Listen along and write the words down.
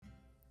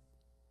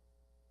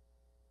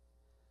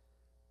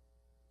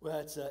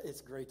Well,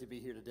 it's great to be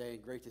here today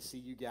and great to see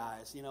you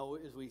guys. You know,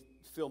 as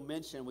Phil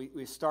mentioned,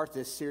 we start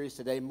this series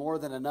today, More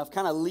Than Enough,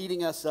 kind of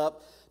leading us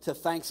up to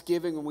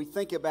Thanksgiving when we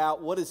think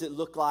about what does it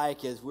look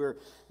like as we're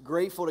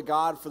grateful to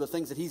God for the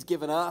things that He's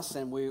given us,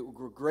 and we're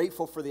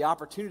grateful for the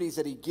opportunities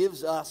that He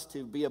gives us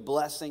to be a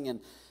blessing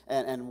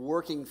and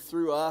working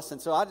through us. And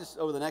so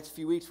over the next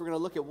few weeks, we're going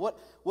to look at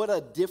what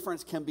a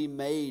difference can be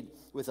made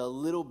with a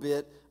little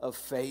bit of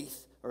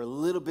faith or a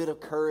little bit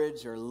of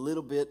courage or a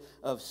little bit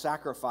of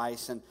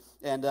sacrifice.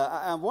 And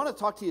I want to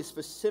talk to you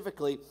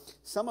specifically,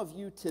 some of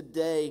you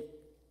today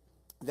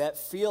that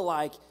feel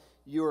like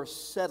you're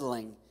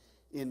settling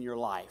in your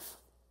life.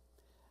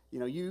 You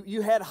know,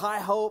 you had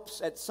high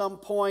hopes at some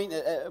point,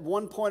 at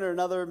one point or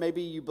another.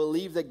 Maybe you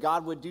believed that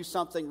God would do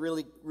something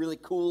really, really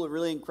cool and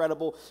really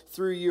incredible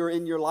through you or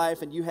in your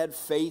life, and you had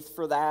faith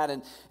for that,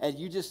 and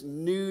you just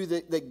knew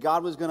that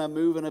God was going to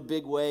move in a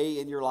big way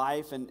in your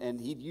life,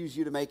 and He'd use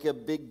you to make a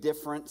big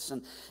difference,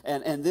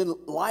 and then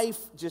life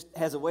just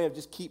has a way of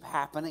just keep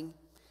happening.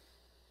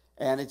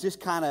 And it just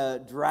kind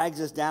of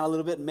drags us down a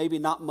little bit. Maybe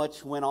not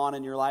much went on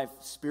in your life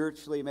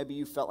spiritually. Maybe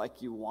you felt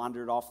like you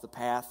wandered off the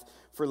path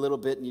for a little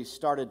bit and you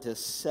started to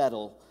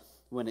settle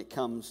when it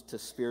comes to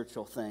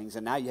spiritual things.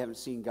 And now you haven't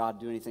seen God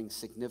do anything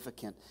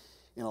significant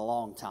in a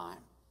long time.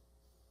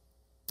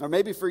 Or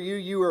maybe for you,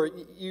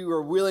 you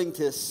are willing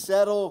to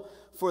settle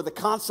for the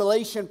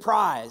consolation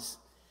prize.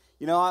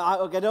 You know,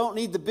 I don't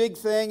need the big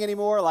thing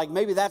anymore. Like,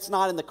 maybe that's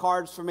not in the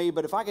cards for me.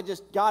 But if I could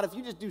just, God, if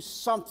you just do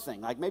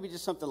something, like maybe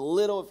just something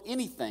little, if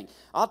anything,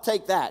 I'll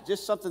take that.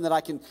 Just something that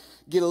I can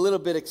get a little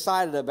bit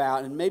excited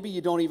about. And maybe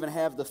you don't even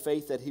have the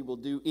faith that He will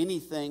do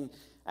anything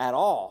at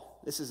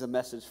all. This is a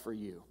message for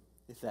you,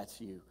 if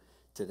that's you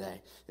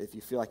today, if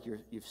you feel like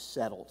you've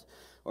settled.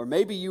 Or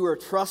maybe you are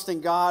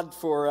trusting God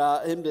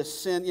for Him to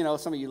send, you know,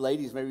 some of you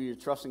ladies, maybe you're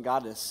trusting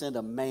God to send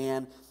a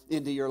man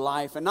into your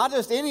life. And not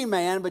just any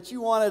man, but you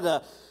wanted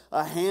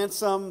a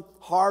handsome,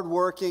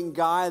 hardworking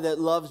guy that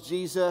loves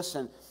Jesus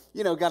and,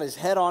 you know, got his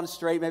head on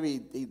straight.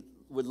 Maybe he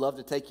would love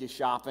to take you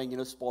shopping, you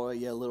know, spoil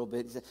you a little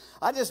bit. He said,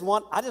 I just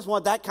want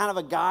that kind of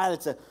a guy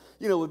that's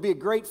would be a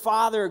great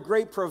father, a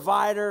great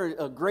provider,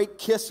 a great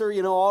kisser,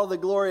 you know, all the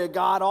glory of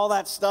God, all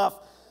that stuff.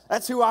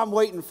 That's who I'm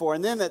waiting for.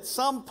 And then at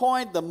some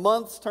point, the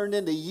months turned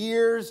into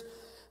years,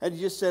 and you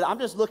just said, I'm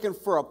just looking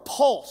for a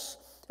pulse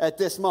at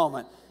this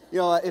moment. You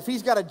know, if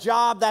he's got a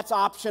job, that's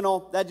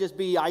optional. That'd just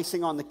be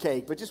icing on the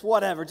cake. But just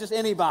whatever, just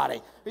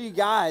anybody. But you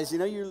guys, you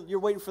know, you're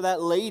waiting for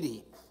that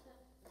lady.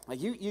 Like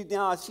you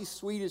know, she's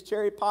sweet as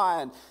cherry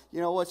pie, and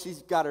you know what?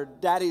 She's got her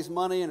daddy's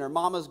money and her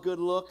mama's good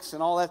looks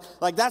and all that.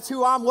 Like, that's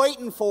who I'm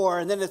waiting for.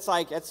 And then it's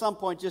like at some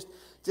point,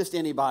 just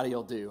anybody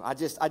will do. I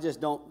just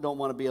don't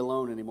want to be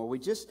alone anymore. We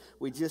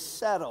just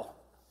settle.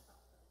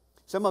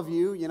 Some of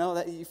you, you know,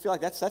 that you feel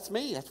like that's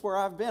me. That's where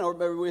I've been. Or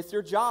maybe with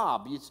your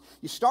job.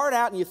 You start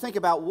out and you think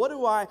about, what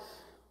do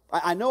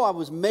I know I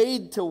was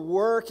made to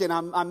work and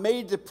I'm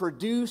made to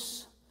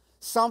produce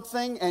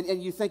something.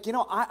 And you think, you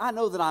know, I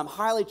know that I'm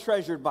highly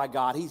treasured by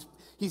God.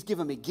 He's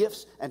given me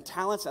gifts and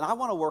talents, and I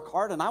want to work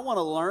hard, and I want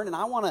to learn, and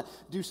I want to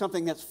do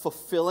something that's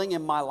fulfilling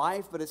in my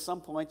life. But at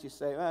some point you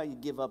say, well, you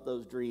give up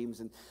those dreams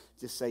and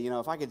just say, you know,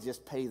 if I could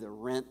just pay the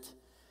rent,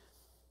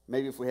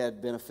 maybe if we had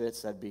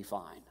benefits, that'd be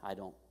fine. I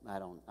don't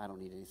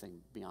need anything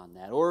beyond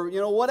that. Or, you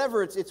know,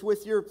 whatever. It's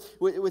with your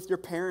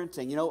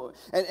parenting, you know.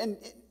 And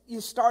you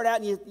start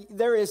out and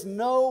there is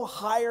no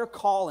higher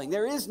calling.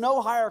 There is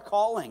no higher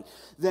calling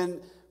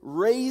than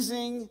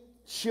raising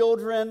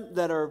children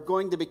that are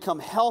going to become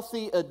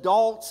healthy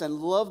adults and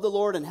love the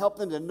Lord and help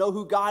them to know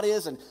who God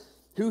is and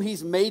who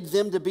He's made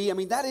them to be. I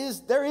mean,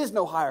 there is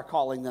no higher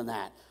calling than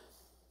that.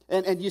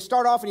 And you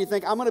start off and you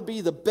think, I'm going to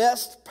be the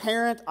best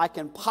parent I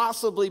can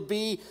possibly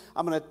be.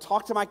 I'm going to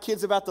talk to my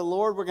kids about the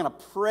Lord. We're going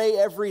to pray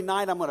every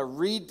night. I'm going to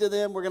read to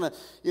them. We're going to,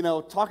 you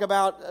know, talk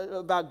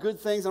about good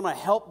things. I'm going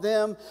to help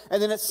them. And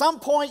then at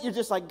some point, you're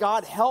just like,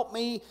 God, help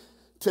me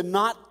to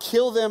not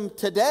kill them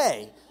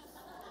today.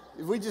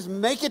 If we just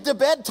make it to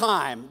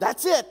bedtime,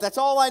 that's it. That's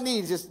all I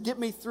need. Just get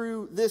me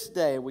through this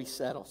day. We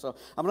settle. So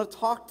I'm going to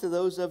talk to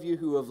those of you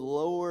who have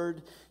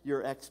lowered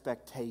your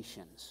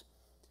expectations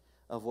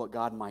of what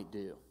God might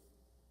do.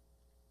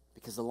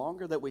 Because the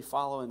longer that we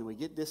follow and we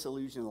get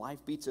disillusioned, life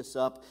beats us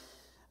up,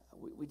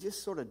 we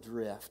just sort of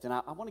drift. And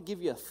I want to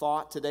give you a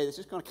thought today that's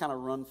just going to kind of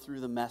run through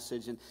the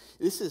message. And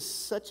this is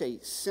such a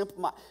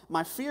simple...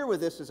 My fear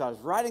with this is I was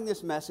writing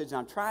this message and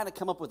I'm trying to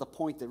come up with a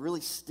point that really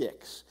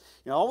sticks.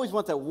 You know, I always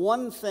want that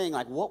one thing,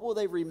 like what will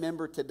they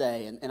remember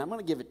today? And I'm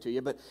going to give it to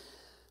you. But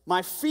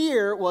my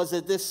fear was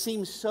that this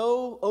seems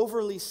so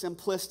overly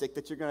simplistic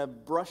that you're going to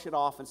brush it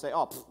off and say,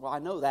 oh, well, I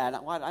know that.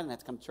 I didn't have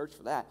to come to church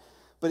for that.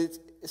 But it's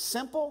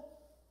simple,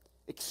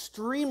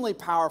 extremely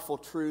powerful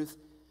truth,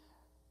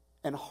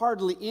 and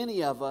hardly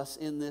any of us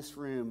in this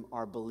room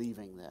are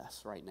believing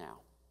this right now.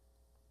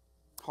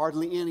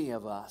 Hardly any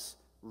of us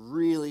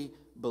really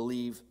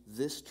believe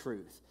this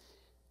truth,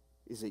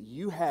 is that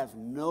you have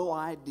no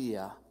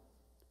idea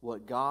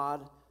what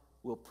God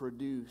will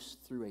produce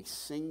through a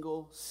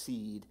single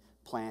seed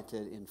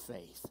planted in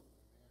faith.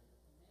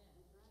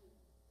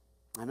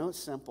 I know it's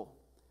simple,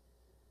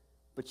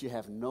 but you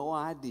have no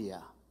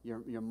idea.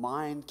 Your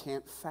mind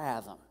can't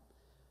fathom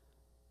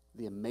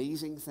the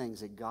amazing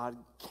things that God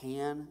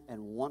can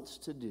and wants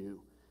to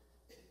do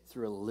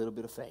through a little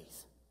bit of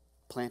faith.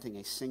 Planting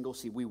a single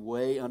seed. We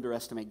way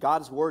underestimate.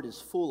 God's word is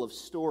full of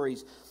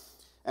stories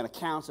and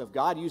accounts of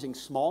God using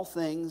small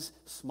things,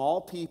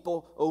 small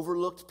people,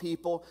 overlooked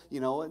people,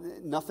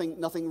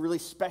 nothing really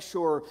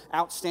special or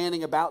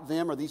outstanding about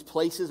them or these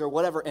places or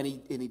whatever, and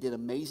he did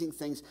amazing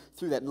things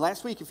through that. And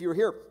last week, if you were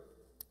here,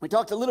 we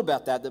talked a little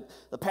about that,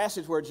 the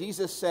passage where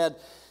Jesus said,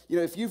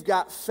 if you've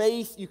got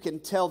faith, you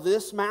can tell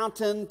this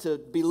mountain to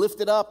be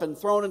lifted up and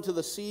thrown into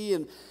the sea,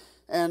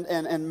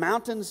 and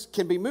mountains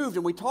can be moved.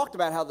 And we talked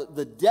about how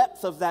the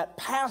depth of that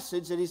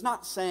passage, that he's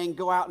not saying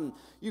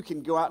you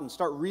can go out and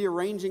start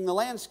rearranging the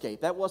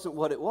landscape. That wasn't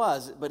what it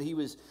was, but he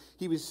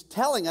was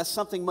telling us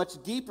something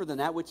much deeper than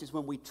that, which is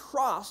when we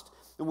trust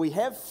and we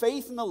have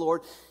faith in the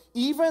Lord,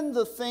 even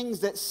the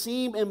things that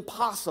seem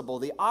impossible,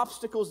 the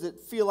obstacles that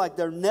feel like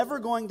they're never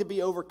going to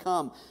be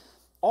overcome,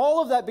 all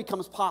of that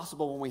becomes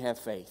possible when we have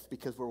faith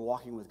because we're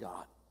walking with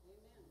God.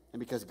 And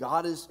because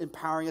God is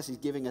empowering us, he's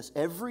giving us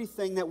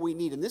everything that we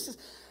need. And this is,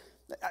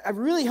 I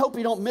really hope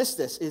you don't miss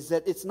this, is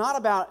that it's not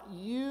about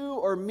you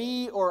or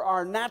me or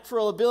our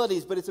natural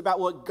abilities, but it's about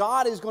what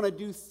God is going to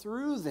do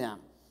through them.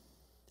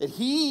 That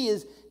he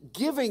is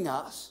giving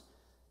us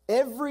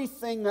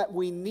everything that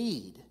we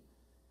need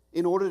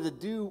in order to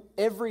do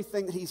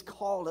everything that he's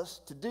called us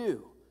to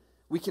do.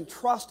 We can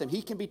trust him.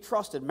 He can be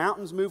trusted.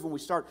 Mountains move when we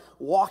start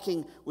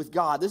walking with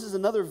God. This is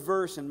another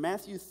verse in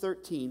Matthew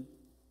 13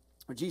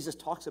 where Jesus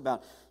talks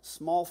about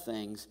small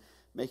things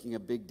making a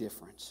big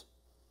difference.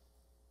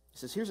 He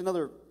says, here's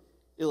another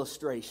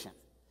illustration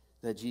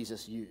that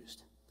Jesus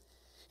used.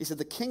 He said,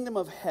 the kingdom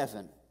of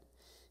heaven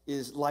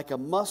is like a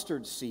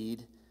mustard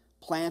seed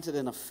planted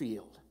in a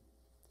field.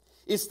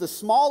 It's the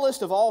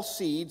smallest of all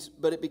seeds,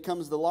 but it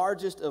becomes the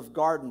largest of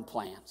garden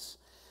plants.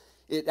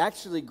 It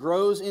actually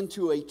grows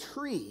into a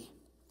tree,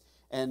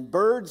 and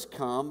birds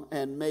come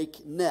and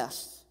make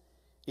nests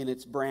in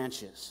its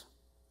branches.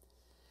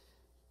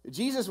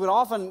 Jesus would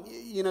often,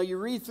 you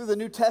read through the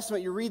New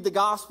Testament, you read the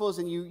Gospels,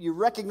 and you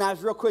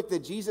recognize real quick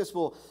that Jesus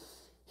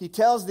he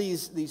tells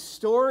these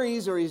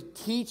stories, or he's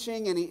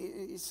teaching, and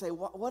you say,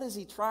 what is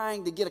he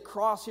trying to get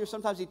across here?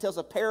 Sometimes he tells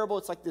a parable.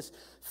 It's like this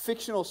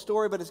fictional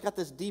story, but it's got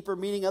this deeper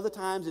meaning. Other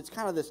times it's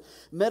kind of this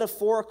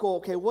metaphorical.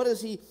 Okay, what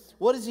is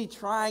he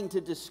trying to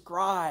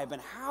describe,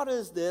 and how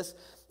does this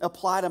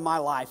apply to my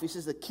life? He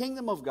says the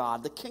kingdom of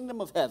God, the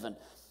kingdom of heaven,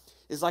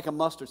 is like a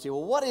mustard seed.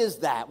 Well, what is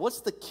that?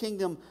 What's the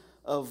kingdom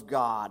of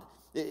God?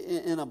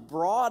 In a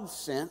broad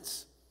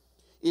sense,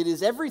 it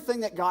is everything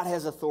that God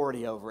has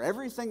authority over.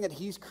 Everything that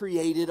he's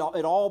created,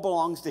 it all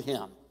belongs to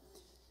him.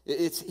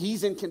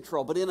 He's in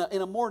control. But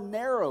in a more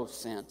narrow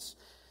sense,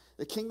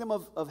 the kingdom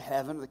of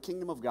heaven, the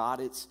kingdom of God,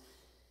 it's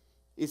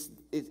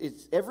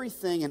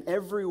everything and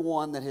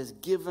everyone that has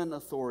given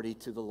authority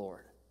to the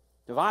Lord.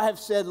 If I have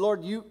said,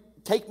 Lord, you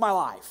take my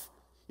life.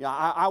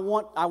 I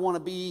want to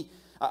be,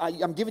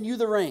 I'm giving you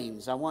the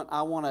reins. I want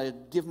to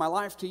give my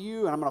life to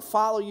you, and I'm going to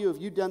follow you.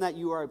 If you've done that,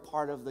 you are a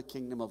part of the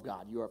kingdom of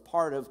God. You are a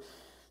part of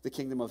the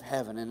kingdom of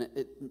heaven. And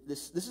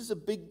this is a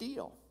big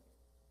deal.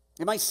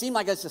 It might seem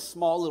like it's a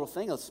small little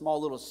thing, a small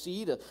little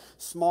seed, a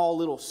small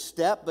little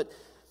step, but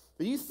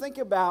you think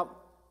about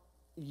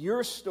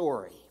your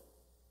story.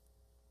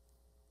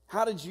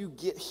 How did you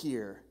get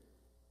here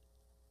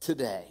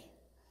today?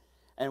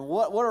 And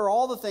what are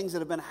all the things that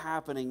have been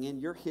happening in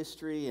your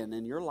history and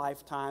in your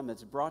lifetime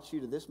that's brought you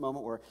to this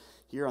moment where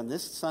here on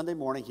this Sunday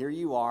morning, here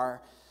you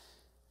are,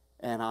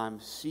 and I'm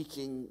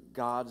seeking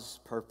God's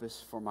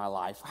purpose for my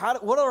life?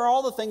 What are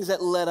all the things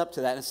that led up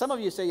to that? And some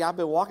of you say, I've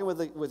been walking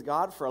with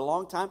God for a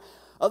long time.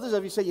 Others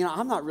of you say,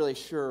 I'm not really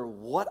sure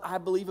what I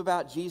believe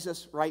about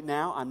Jesus right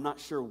now. I'm not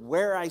sure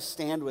where I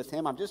stand with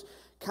him. I'm just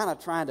kind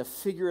of trying to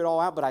figure it all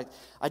out. But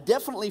I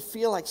definitely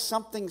feel like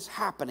something's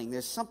happening.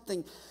 There's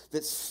something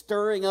that's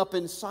stirring up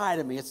inside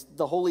of me. It's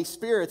the Holy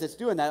Spirit that's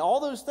doing that.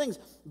 All those things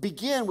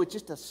begin with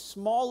just a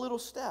small little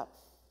step.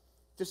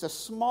 Just a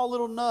small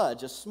little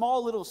nudge, a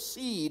small little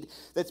seed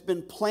that's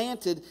been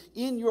planted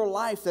in your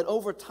life that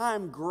over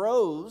time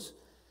grows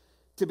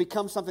to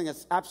become something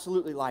that's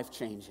absolutely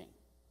life-changing.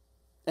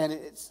 And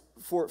it's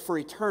for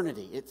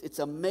eternity. It's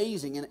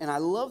amazing. And I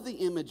love the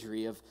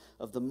imagery of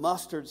the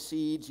mustard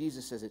seed.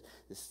 Jesus says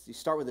you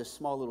start with this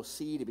small little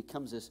seed. It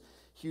becomes this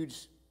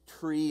huge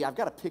tree. I've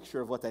got a picture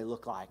of what they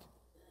look like.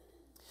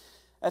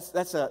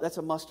 That's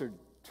a mustard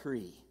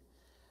tree.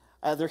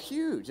 They're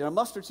huge, and a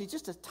mustard seed,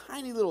 just a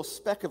tiny little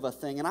speck of a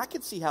thing. And I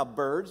could see how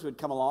birds would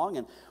come along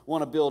and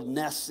want to build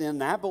nests in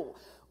that. But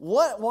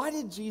why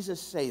did Jesus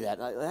say that?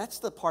 That's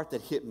the part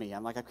that hit me.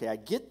 I'm like, okay, I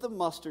get the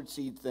mustard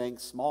seed thing.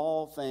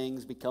 Small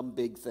things become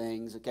big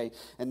things, okay?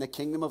 And the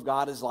kingdom of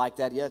God is like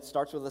that. Yeah, it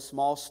starts with a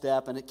small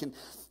step, and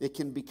it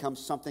can become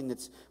something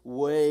that's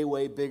way,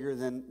 way bigger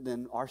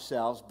than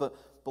ourselves. But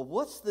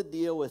what's the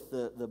deal with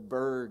the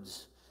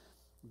birds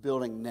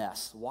building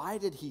nests? Why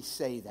did he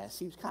say that? It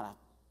seems kind of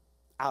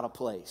out of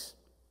place.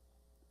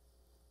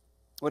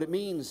 What it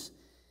means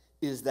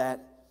is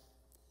that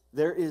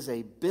there is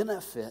a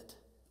benefit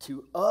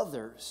to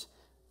others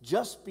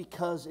just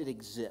because it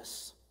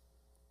exists.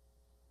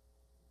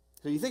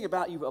 So you think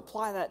about, you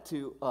apply that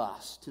to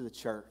us, to the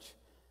church.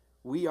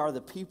 We are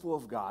the people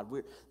of God.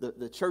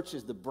 The church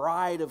is the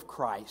bride of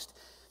Christ.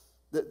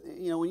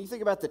 When you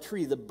think about the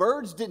tree, the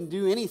birds didn't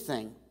do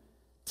anything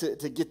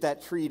to get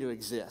that tree to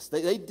exist.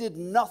 They did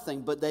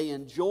nothing, but they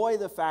enjoy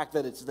the fact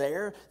that it's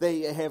there.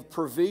 They have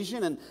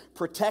provision and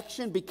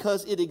protection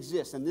because it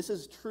exists. And this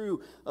is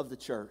true of the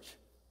church.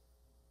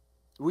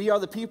 We are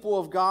the people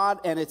of God,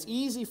 and it's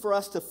easy for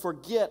us to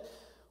forget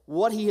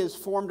what He has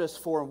formed us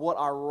for and what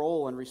our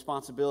role and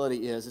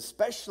responsibility is,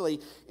 especially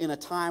in a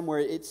time where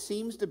it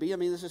seems to be,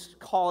 let's just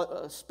call it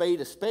a spade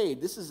a spade.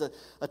 This is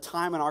a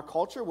time in our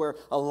culture where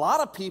a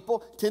lot of people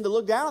tend to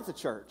look down at the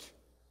church.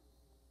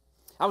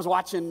 I was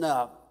watching,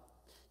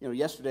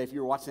 yesterday, if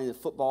you were watching the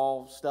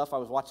football stuff, I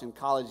was watching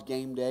College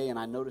Game Day, and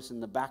I noticed in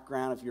the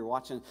background, if you're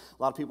watching,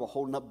 a lot of people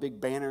holding up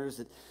big banners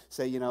that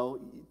say,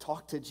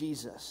 talk to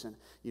Jesus, and,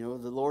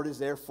 the Lord is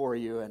there for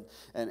you,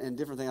 and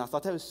different things. I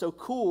thought that was so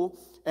cool,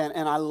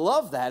 and I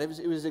love that.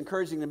 It was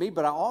encouraging to me,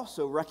 but I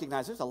also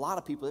recognize there's a lot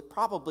of people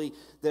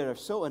that are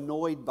so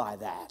annoyed by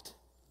that.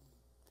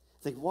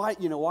 Think, why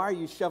are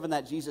you shoving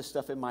that Jesus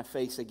stuff in my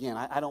face again?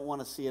 I don't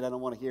want to see it. I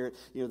don't want to hear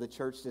it. The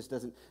church just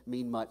doesn't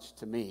mean much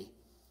to me.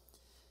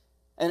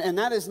 And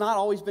that has not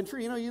always been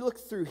true. You look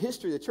through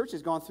history, the church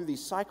has gone through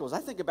these cycles. I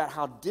think about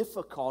how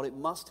difficult it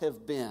must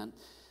have been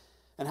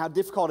and how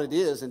difficult it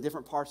is in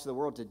different parts of the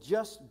world to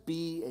just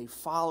be a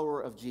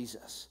follower of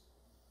Jesus,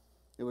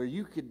 where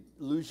you could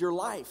lose your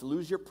life,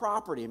 lose your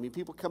property.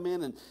 People come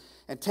in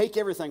and take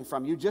everything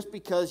from you just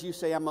because you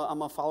say, I'm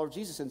a follower of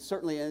Jesus. And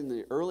certainly in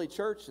the early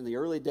church, in the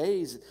early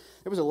days,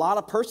 there was a lot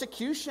of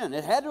persecution.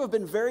 It had to have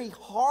been very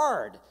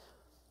hard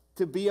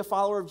to be a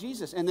follower of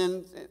Jesus. And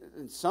then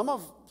in some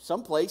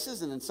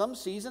places and in some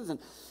seasons and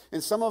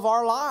in some of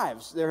our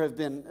lives, there have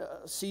been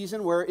a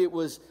season where it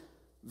was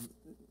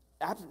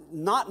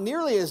not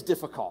nearly as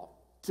difficult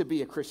to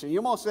be a Christian. You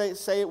almost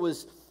say it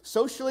was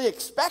socially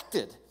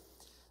expected.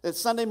 That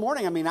Sunday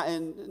morning,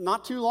 and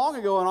not too long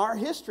ago in our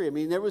history,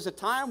 there was a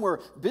time where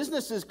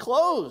businesses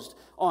closed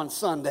on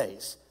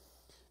Sundays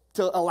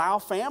to allow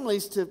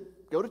families to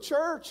go to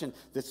church, and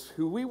that's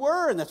who we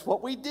were, and that's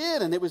what we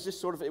did, and it was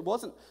just it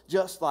wasn't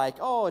just like,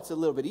 oh, it's a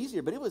little bit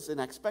easier, but it was an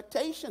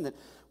expectation that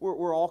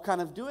we're all kind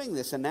of doing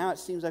this, and now it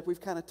seems like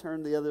we've kind of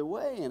turned the other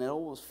way, and it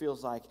almost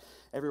feels like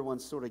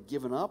everyone's sort of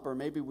given up, or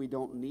maybe we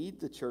don't need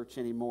the church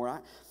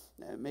anymore.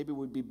 Maybe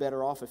we'd be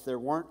better off if there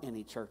weren't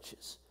any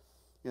churches.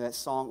 That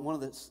song,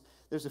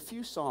 there's a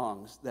few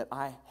songs that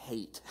I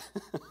hate.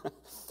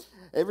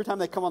 Every time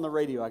they come on the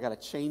radio, I got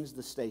to change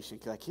the station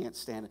because I can't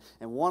stand it.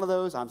 And one of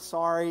those, I'm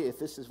sorry if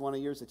this is one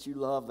of yours that you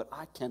love, but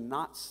I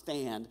cannot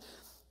stand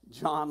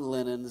John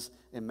Lennon's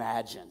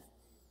Imagine.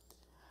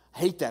 I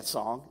hate that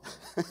song.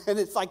 And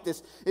it's like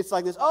this,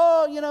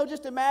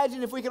 just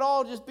imagine if we could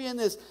all just be in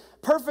this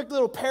perfect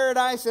little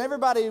paradise and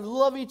everybody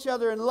love each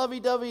other and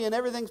lovey-dovey and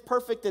everything's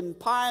perfect and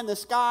pie in the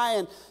sky.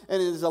 And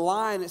there's a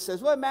line that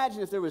says, well,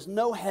 imagine if there was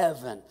no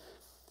heaven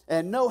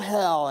and no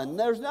hell and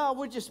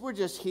we're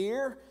just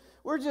here.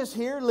 We're just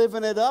here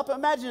living it up.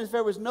 Imagine if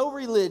there was no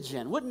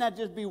religion. Wouldn't that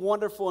just be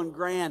wonderful and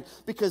grand?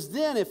 Because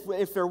then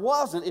if there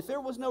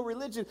was no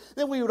religion,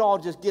 then we would all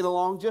just get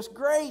along just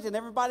great and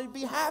everybody would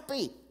be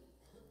happy.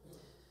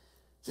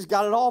 Just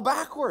got it all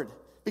backward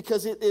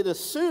because it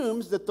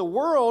assumes that the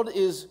world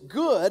is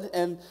good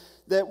and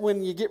that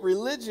when you get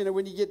religion or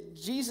when you get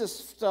Jesus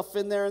stuff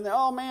in there and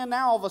oh man,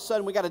 now all of a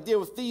sudden we got to deal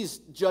with these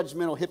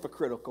judgmental,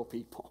 hypocritical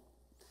people.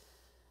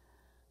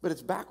 But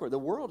it's backward. The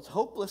world is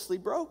hopelessly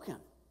broken.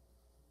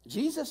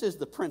 Jesus is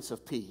the Prince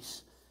of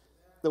Peace.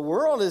 The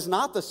world is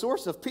not the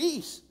source of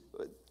peace.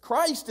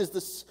 Christ is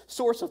the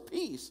source of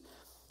peace.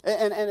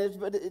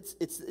 But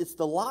it's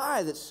the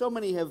lie that so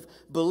many have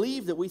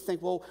believed that we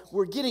think, well,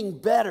 we're getting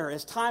better.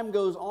 As time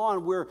goes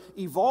on, we're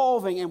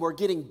evolving and we're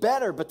getting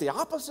better. But the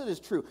opposite is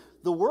true.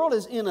 The world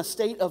is in a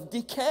state of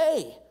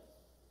decay.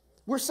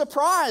 We're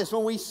surprised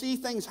when we see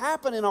things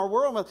happen in our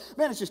world.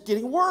 Man, it's just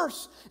getting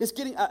worse.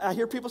 I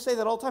hear people say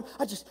that all the time.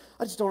 I just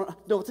don't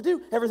know what to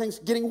do. Everything's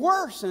getting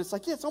worse. And it's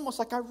like, yeah, it's almost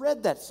like I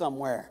read that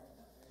somewhere.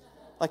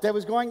 Like that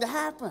was going to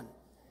happen.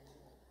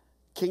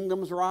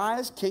 Kingdoms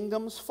rise,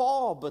 kingdoms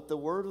fall, but the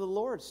word of the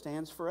Lord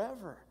stands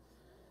forever.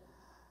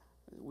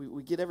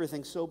 We get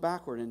everything so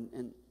backward,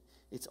 and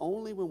it's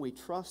only when we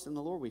trust in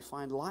the Lord we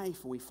find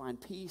life and we find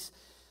peace.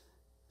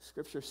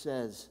 Scripture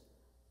says,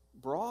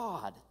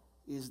 broad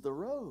is the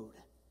road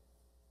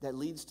that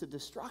leads to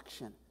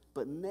destruction,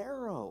 but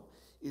narrow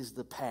is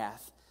the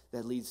path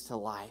that leads to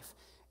life,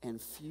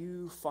 and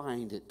few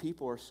find it.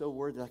 People are so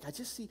worried. They're like, I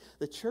just see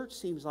the church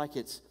seems like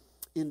it's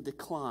in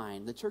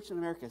decline. The church in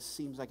America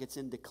seems like it's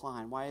in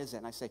decline. Why is that?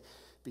 And I say,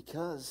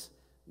 because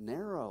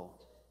narrow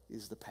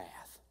is the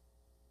path.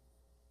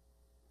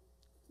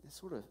 It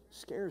sort of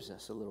scares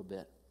us a little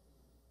bit.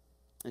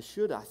 It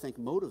should, I think,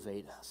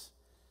 motivate us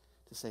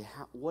to say,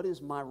 what is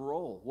my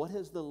role? What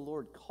has the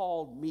Lord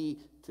called me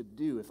to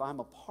do if I'm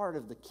a part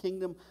of the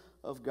kingdom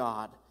of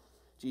God?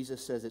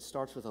 Jesus says it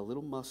starts with a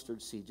little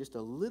mustard seed, just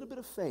a little bit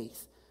of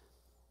faith,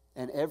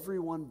 and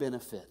everyone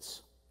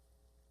benefits.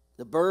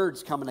 The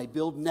birds come and they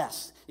build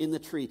nests in the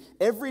tree.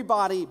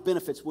 Everybody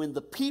benefits when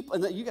the people,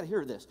 and you got to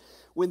hear this,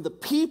 when the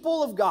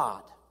people of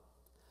God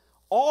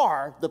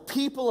are the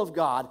people of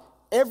God,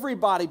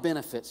 everybody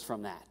benefits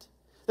from that.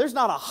 There's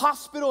not a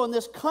hospital in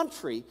this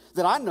country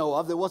that I know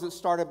of that wasn't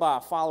started by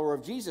a follower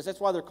of Jesus. That's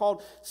why they're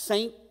called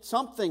Saint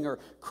something or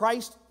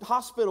Christ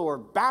Hospital or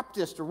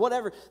Baptist or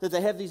whatever, that they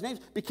have these names,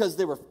 because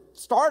they were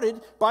started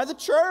by the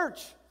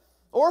church.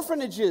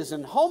 Orphanages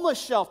and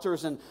homeless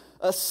shelters and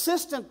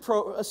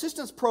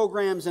assistance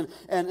programs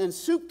and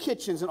soup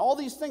kitchens and all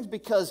these things,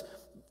 because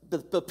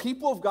the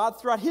people of God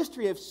throughout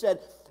history have said,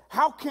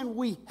 how can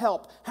we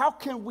help? How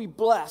can we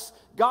bless?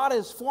 God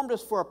has formed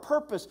us for a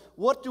purpose.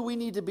 What do we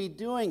need to be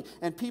doing?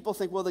 And people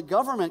think, well, the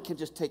government can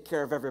just take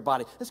care of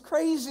everybody. That's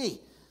crazy.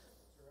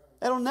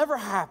 That'll never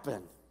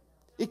happen.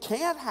 It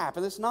can't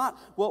happen. It's not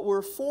what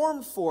we're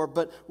formed for.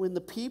 But when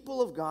the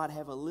people of God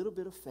have a little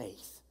bit of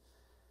faith,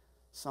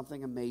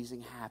 something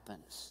amazing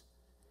happens.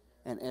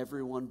 And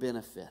everyone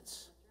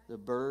benefits. The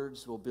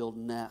birds will build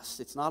nests.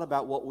 It's not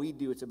about what we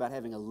do. It's about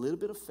having a little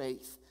bit of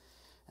faith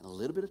and a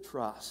little bit of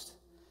trust.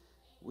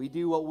 We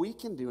do what we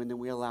can do, and then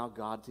we allow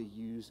God to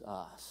use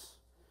us.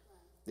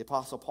 The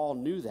Apostle Paul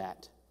knew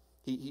that.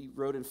 He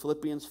wrote in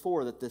Philippians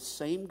 4 that the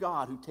same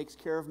God who takes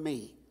care of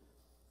me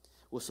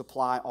will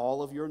supply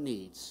all of your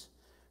needs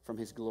from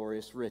his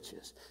glorious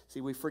riches.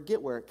 See, we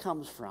forget where it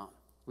comes from.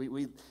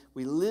 We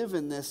live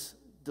in this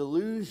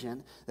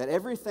delusion that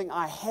everything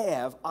I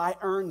have, I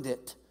earned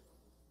it.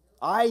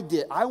 I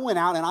did. I went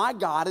out and I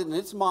got it, and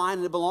it's mine,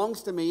 and it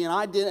belongs to me, and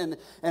I did,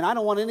 and I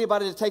don't want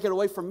anybody to take it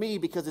away from me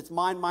because it's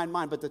mine, mine,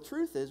 mine. But the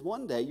truth is,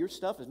 one day, your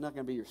stuff is not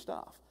going to be your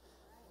stuff.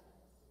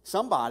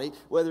 Somebody,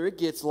 whether it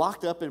gets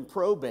locked up in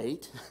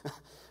probate,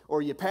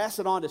 or you pass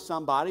it on to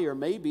somebody, or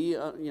maybe,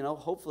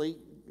 hopefully,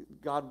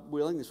 God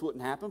willing, this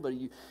wouldn't happen, but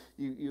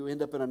you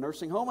end up in a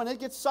nursing home, and it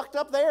gets sucked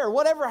up there.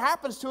 Whatever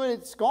happens to it,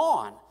 it's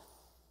gone,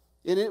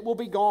 and it will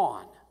be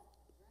gone.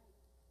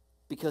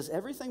 Because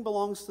everything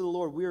belongs to the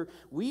Lord.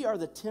 We are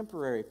the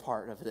temporary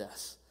part of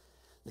this.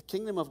 The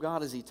kingdom of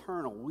God is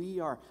eternal.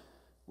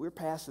 We're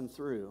passing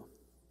through.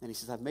 And he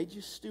says, I've made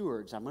you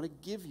stewards. I'm going to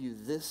give you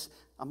this.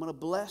 I'm going to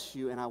bless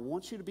you, and I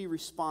want you to be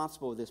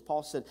responsible with this.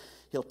 Paul said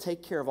he'll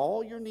take care of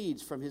all your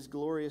needs from his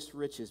glorious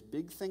riches.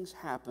 Big things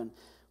happen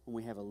when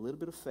we have a little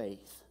bit of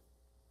faith.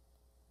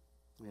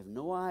 We have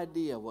no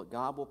idea what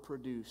God will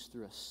produce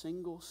through a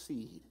single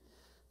seed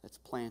that's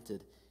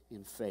planted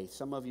in faith.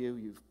 Some of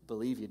you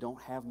believe you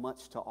don't have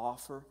much to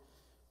offer.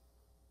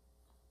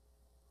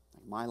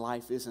 Like my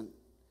life isn't,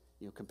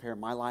 compare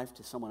my life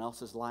to someone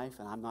else's life,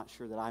 and I'm not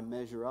sure that I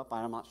measure up.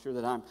 I'm not sure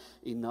that I'm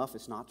enough.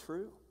 It's not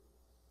true.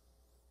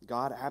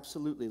 God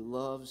absolutely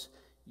loves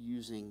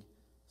using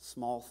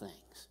small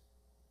things.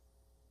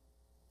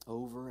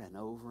 Over and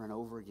over and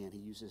over again, he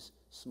uses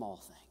small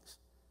things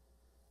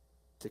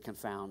to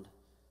confound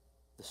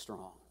the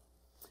strong.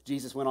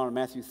 Jesus went on in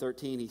Matthew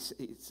 13, he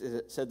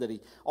said that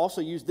he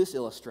also used this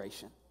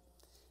illustration.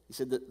 He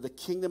said that the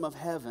kingdom of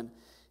heaven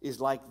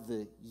is like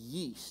the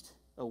yeast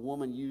a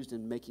woman used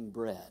in making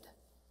bread.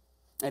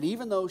 And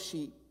even though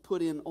she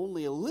put in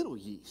only a little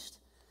yeast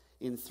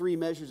in 3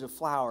 measures of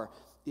flour,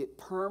 it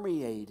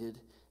permeated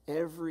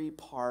every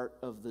part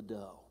of the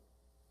dough.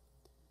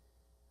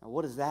 Now,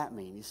 what does that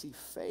mean? You see,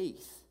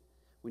 faith,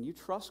 when you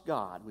trust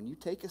God, when you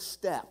take a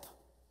step,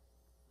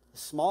 as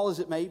small as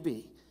it may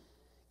be,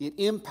 it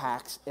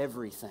impacts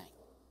everything.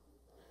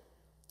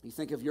 You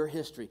think of your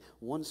history.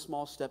 One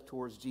small step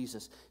towards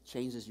Jesus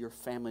changes your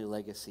family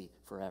legacy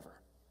forever.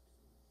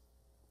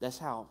 That's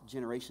how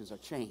generations are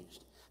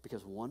changed,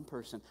 because one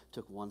person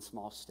took one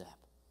small step.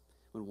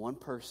 When one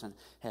person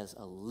has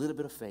a little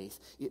bit of faith,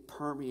 it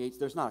permeates.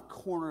 There's not a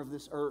corner of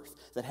this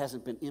earth that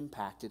hasn't been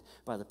impacted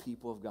by the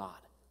people of God,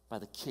 by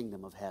the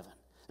kingdom of heaven.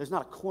 There's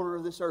not a corner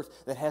of this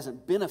earth that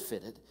hasn't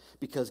benefited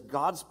because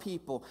God's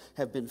people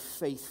have been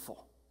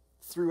faithful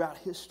throughout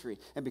history,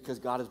 and because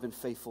God has been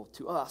faithful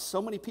to us.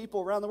 So many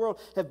people around the world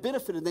have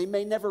benefited. They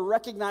may never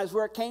recognize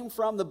where it came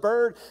from. The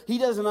bird, he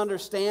doesn't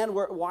understand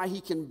why he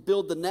can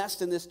build the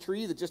nest in this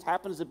tree that just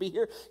happens to be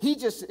here. He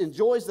just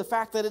enjoys the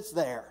fact that it's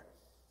there.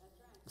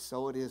 Right.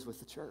 So it is with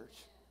the church.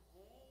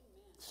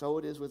 So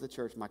it is with the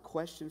church. My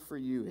question for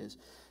you is,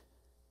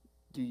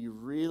 do you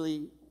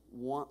really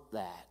want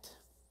that?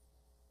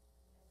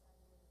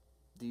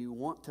 Do you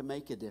want to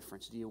make a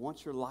difference? Do you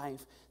want your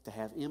life to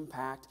have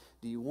impact?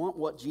 Do you want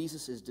what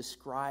Jesus is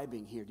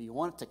describing here? Do you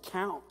want it to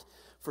count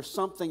for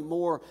something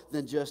more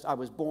than just, I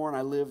was born,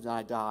 I lived, and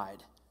I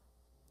died?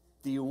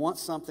 Do you want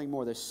something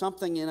more? There's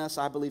something in us,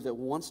 I believe, that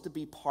wants to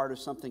be part of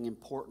something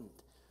important.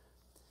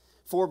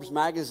 Forbes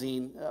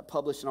magazine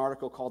published an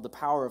article called The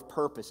Power of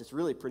Purpose. It's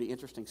really pretty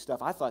interesting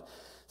stuff. I thought,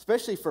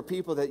 especially for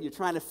people that you're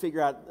trying to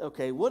figure out,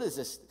 okay, what is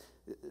this?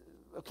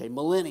 Okay,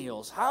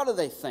 millennials, how do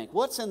they think?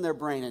 What's in their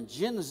brain? And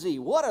Gen Z,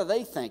 what are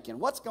they thinking?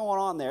 What's going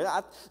on there?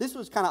 This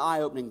was kind of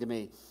eye-opening to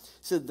me. It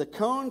said the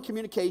Cone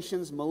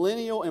Communications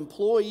Millennial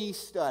Employee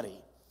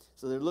Study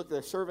So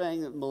they're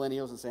surveying the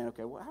millennials and saying,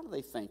 okay, well, how do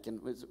they think?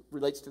 And as it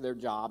relates to their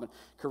job and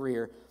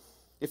career.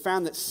 It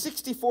found that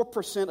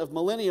 64% of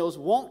millennials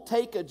won't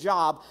take a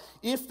job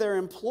if their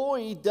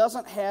employee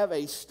doesn't have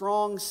a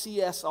strong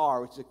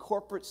CSR, which is a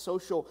corporate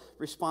social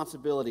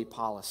responsibility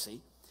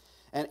policy.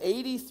 And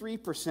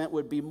 83%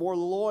 would be more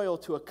loyal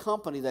to a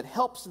company that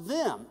helps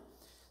them.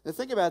 Now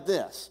think about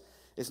this.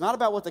 It's not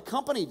about what the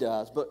company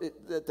does, but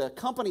that the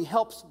company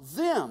helps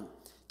them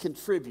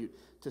contribute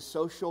to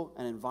social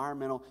and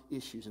environmental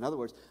issues. In other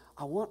words,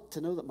 I want to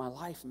know that my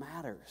life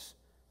matters.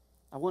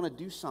 I want to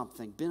do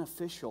something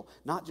beneficial,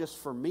 not just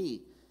for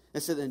me.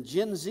 And so then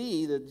Gen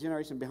Z, the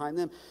generation behind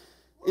them,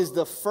 is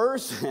the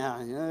first,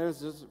 there's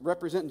just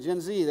representing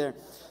Gen Z there.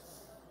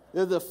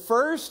 They're the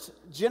first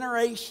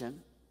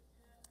generation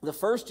to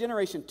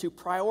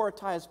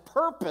prioritize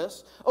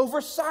purpose over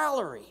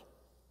salary.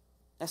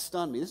 That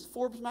stunned me. This is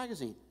Forbes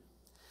magazine.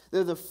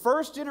 They're the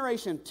first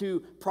generation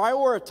to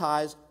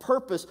prioritize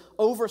purpose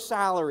over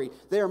salary.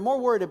 They are more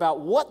worried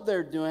about what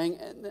they're doing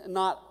and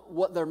not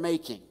what they're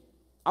making.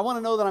 I want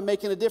to know that I'm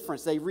making a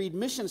difference. They read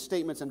mission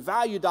statements and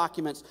value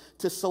documents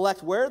to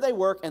select where they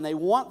work, and they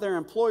want their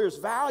employer's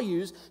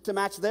values to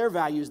match their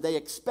values. They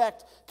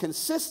expect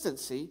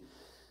consistency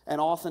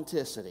and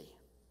authenticity.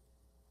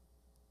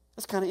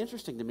 That's kind of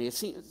interesting to me.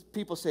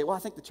 People say, well, I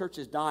think the church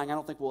is dying. I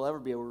don't think we'll ever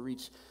be able to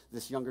reach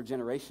this younger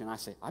generation. I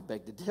say, I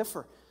beg to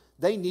differ.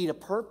 They need a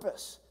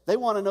purpose. They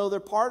want to know they're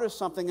part of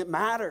something that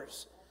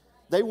matters.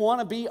 They want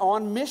to be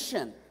on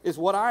mission, is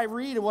what I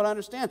read and what I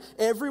understand.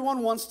 Everyone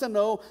wants to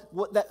know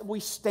that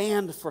we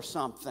stand for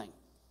something,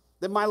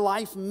 that my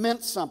life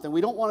meant something. We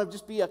don't want to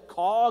just be a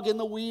cog in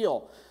the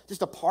wheel,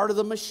 just a part of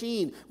the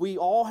machine. We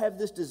all have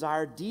this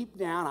desire deep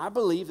down, I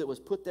believe, that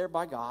was put there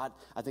by God.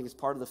 I think it's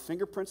part of the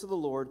fingerprints of the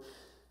Lord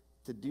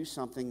to do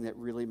something that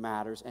really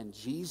matters. And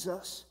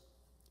Jesus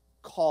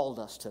called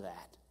us to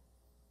that.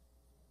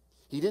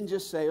 He didn't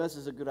just say, oh, this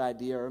is a good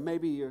idea, or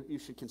maybe you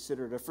should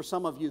consider it, or for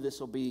some of you,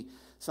 this will be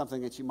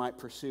something that you might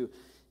pursue.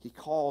 He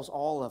calls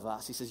all of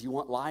us. He says, you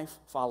want life?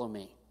 Follow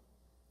me.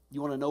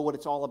 You want to know what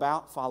it's all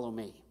about? Follow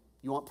me.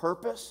 You want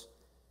purpose?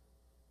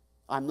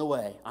 I'm the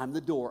way. I'm the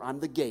door. I'm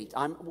the gate.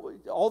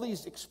 All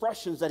these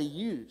expressions that he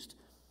used.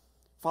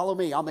 Follow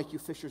me. I'll make you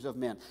fishers of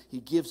men. He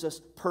gives us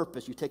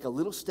purpose. You take a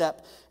little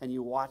step, and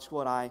you watch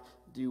what I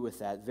do with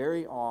that.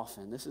 Very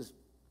often, this is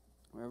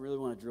where I really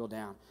want to drill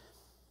down,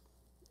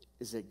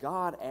 is that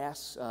God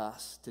asks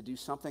us to do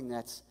something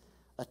that's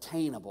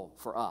attainable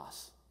for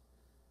us,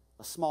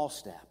 a small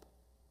step.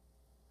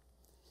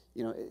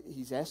 You know,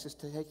 he's asked us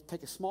to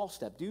take a small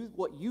step. Do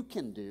what you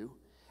can do,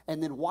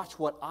 and then watch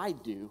what I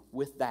do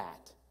with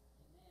that.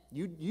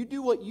 You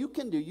do what you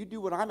can do. You do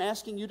what I'm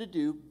asking you to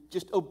do,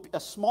 just a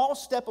small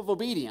step of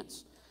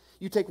obedience.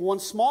 You take one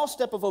small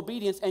step of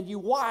obedience, and you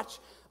watch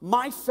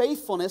my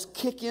faithfulness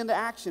kick into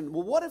action.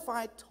 Well, what if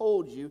I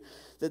told you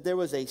that there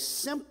was a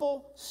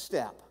simple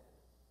step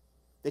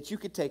that you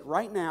could take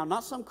right now,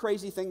 not some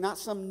crazy thing, not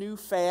some new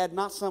fad,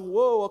 not some,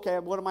 whoa, okay,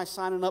 what am I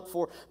signing up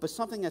for, but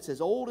something that's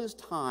as old as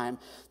time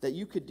that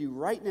you could do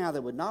right now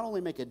that would not only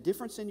make a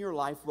difference in your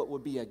life, but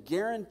would be a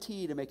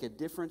guarantee to make a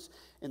difference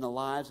in the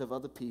lives of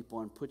other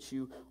people and put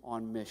you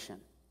on mission.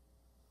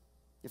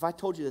 If I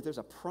told you that there's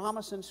a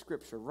promise in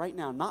Scripture right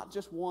now, not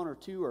just one or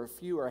two or a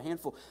few or a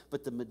handful,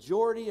 but the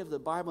majority of the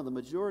Bible, the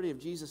majority of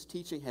Jesus'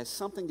 teaching has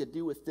something to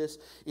do with this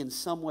in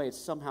some way,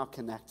 it's somehow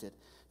connected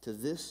to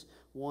this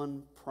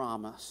one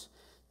promise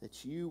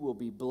that you will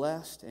be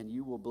blessed and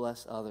you will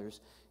bless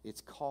others. It's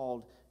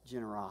called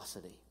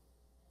generosity,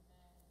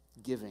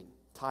 giving,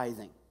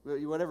 tithing,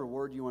 whatever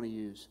word you want to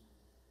use.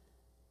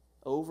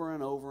 Over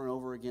and over and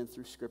over again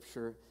through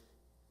Scripture,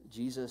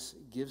 Jesus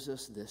gives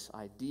us this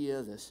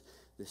idea, this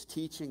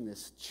teaching,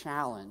 this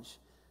challenge.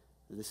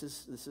 This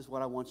is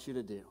what I want you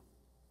to do.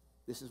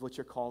 This is what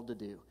you're called to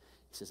do.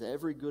 He says,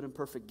 every good and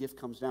perfect gift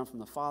comes down from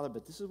the Father,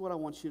 but this is what I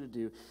want you to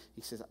do.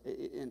 He says,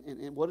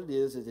 and what it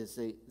is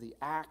the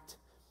act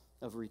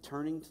of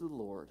returning to the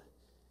Lord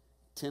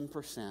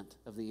 10%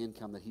 of the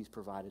income that he's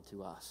provided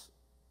to us.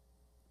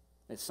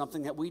 It's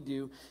something that we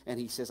do, and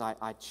he says,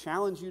 I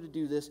challenge you to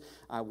do this.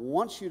 I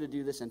want you to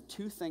do this, and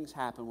two things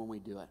happen when we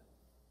do it.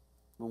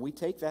 When we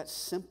take that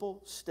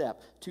simple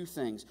step, two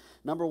things.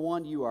 Number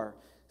one, you are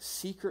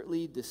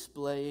secretly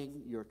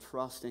displaying your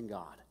trust in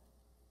God.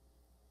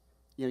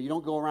 You know, you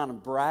don't go around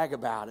and brag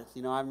about it.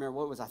 You know, I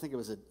remember I think it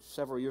was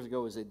several years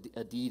ago, it was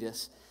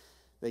Adidas.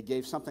 They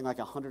gave something like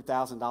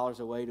 $100,000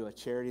 away to a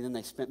charity, and then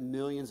they spent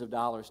millions of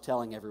dollars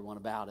telling everyone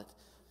about it.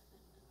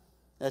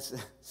 That's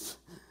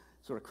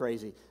sort of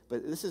crazy.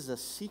 But this is a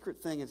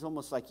secret thing. It's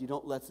almost like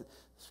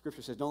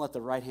Scripture says, don't let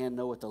the right hand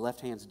know what the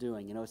left hand's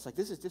doing. You know, it's like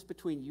this is just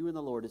between you and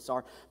the Lord. It's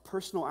our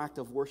personal act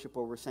of worship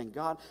where we're saying,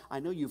 God, I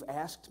know you've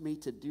asked me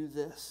to do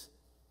this,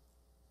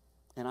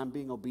 and I'm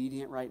being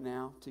obedient right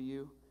now to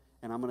you.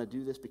 And I'm going to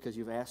do this because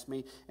you've asked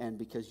me and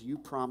because you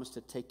promised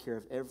to take care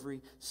of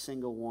every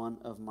single one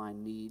of my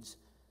needs.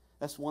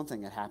 That's one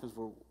thing that happens.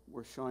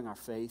 We're showing our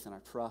faith and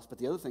our trust. But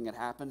the other thing that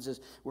happens is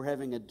we're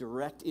having a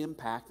direct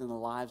impact in the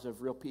lives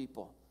of real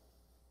people.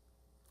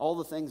 All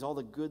the things, all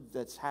the good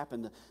that's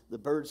happened, the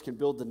birds can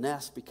build the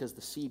nest because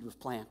the seed was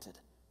planted.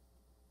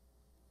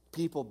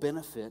 People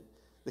benefit.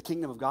 The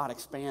kingdom of God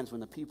expands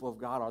when the people of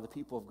God are the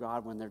people of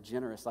God, when they're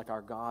generous, like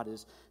our God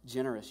is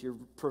generous. You're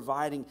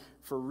providing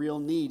for real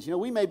needs. You know,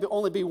 we may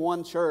only be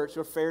one church,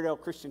 or Fairdale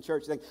Christian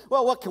Church. You think,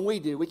 well, what can we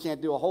do? We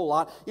can't do a whole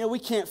lot. You know, we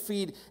can't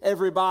feed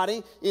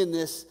everybody in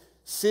this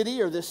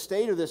city or this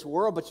state or this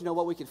world, but you know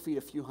what? We can feed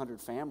a few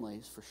hundred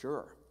families for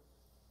sure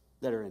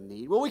that are in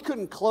need. Well, we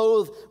can't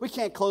clothe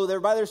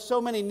everybody. There's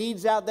so many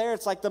needs out there.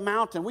 It's like the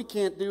mountain. We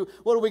can't do,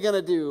 what are we going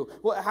to do?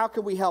 Well, how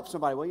can we help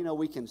somebody? Well, you know,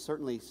 we can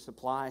certainly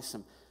supply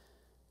some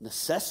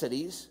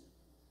necessities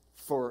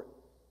for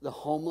the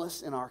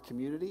homeless in our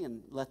community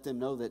and let them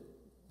know that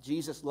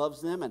Jesus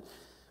loves them. And,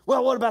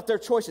 well, what about their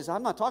choices?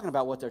 I'm not talking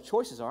about what their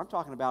choices are. I'm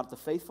talking about the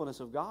faithfulness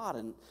of God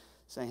and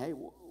saying, hey,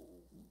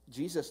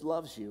 Jesus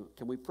loves you.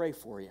 Can we pray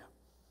for you?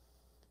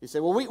 You say,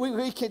 well,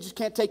 we just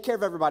can't take care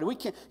of everybody. We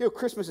can't, you know,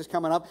 Christmas is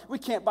coming up. We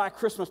can't buy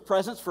Christmas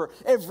presents for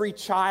every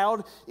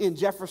child in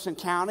Jefferson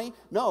County.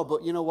 No,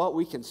 but you know what?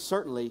 We can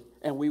certainly,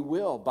 and we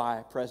will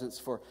buy presents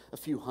for a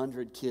few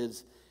hundred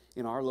kids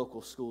in our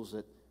local schools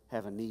that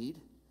have a need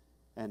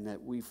and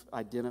that we've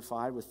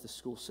identified with the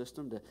school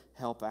system to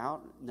help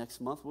out. Next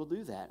month we'll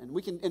do that. And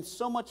we can, and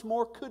so much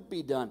more could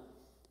be done,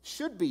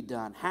 should be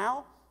done.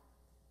 How?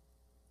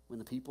 When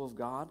the people of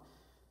God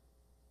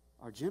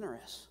are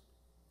generous.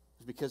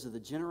 It's because of the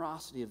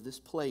generosity of this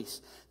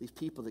place, these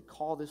people that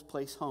call this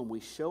place home. We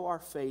show our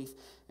faith,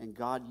 and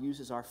God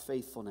uses our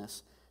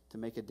faithfulness to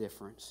make a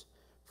difference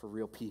for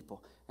real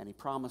people. And He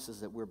promises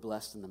that we're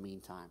blessed in the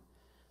meantime.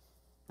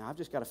 Now, I've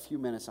just got a few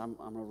minutes. I'm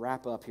going to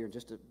wrap up here,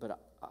 but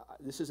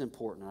this is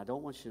important. I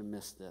don't want you to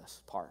miss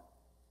this part.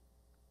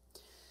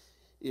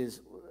 And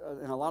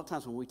a lot of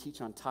times when we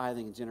teach on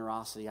tithing and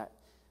generosity, I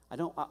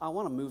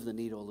want to move the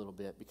needle a little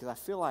bit, because I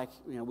feel like,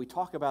 you know, we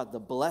talk about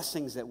the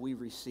blessings that we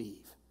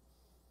receive.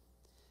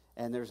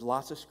 And there's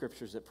lots of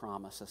scriptures that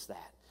promise us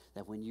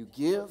that when you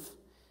give,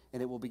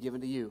 and it will be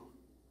given to you.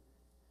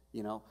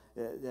 You know,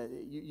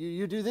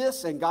 you do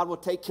this and God will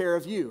take care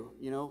of you,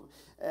 you know.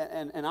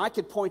 And I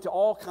could point to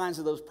all kinds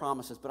of those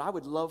promises, but I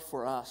would love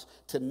for us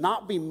to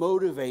not be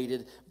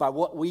motivated by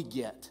what we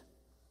get,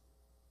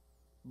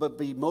 but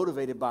be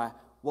motivated by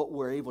what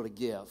we're able to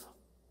give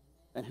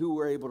and who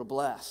we're able to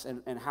bless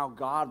and how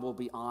God will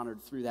be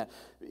honored through that.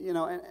 You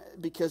know,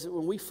 because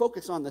when we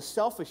focus on the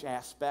selfish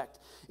aspect,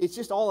 it's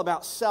just all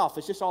about self.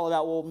 It's just all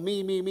about, well,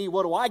 me,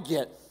 what do I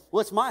get?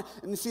 What's mine?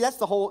 And see,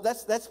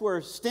 that's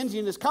where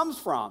stinginess comes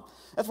from.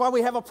 That's why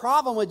we have a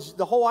problem with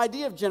the whole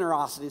idea of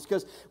generosity. It's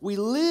because we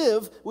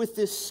live with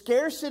this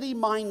scarcity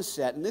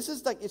mindset. And this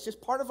is like, it's just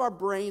part of our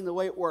brain, the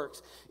way it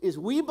works, is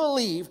we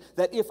believe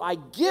that if I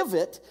give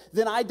it,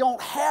 then I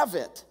don't have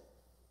it.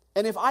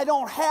 And if I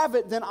don't have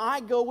it, then I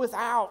go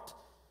without.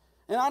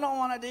 And I don't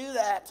want to do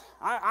that.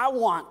 I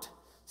want.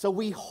 So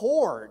we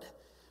hoard.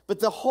 But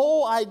the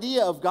whole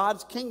idea of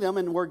God's kingdom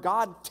and where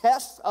God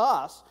tests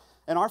us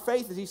and our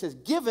faith is He says,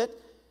 give it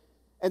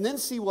and then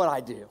see what I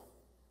do.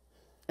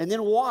 And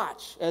then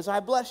watch as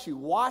I bless you.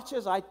 Watch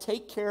as I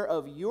take care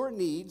of your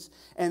needs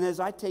and as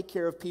I take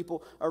care of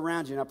people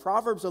around you. Now,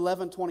 Proverbs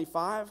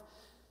 11:25,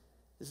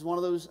 this is one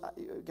of those,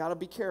 got to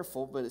be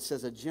careful, but it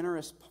says a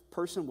generous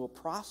person will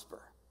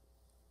prosper.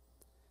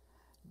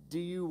 Do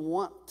you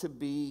want to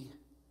be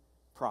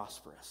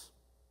prosperous?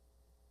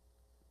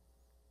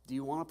 Do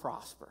you want to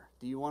prosper?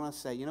 Do you want to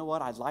say, you know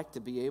what, I'd like to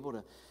be able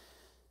to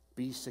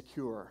be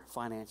secure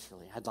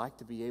financially. I'd like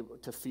to be able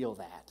to feel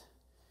that.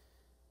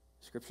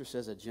 Scripture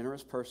says a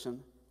generous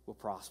person will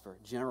prosper.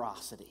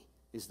 Generosity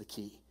is the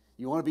key.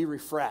 You want to be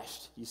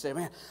refreshed. You say,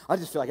 man, I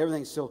just feel like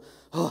everything's so,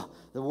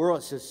 the world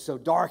is just so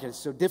dark and it's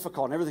so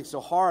difficult and everything's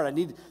so hard. I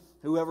need,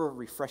 whoever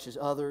refreshes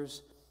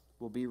others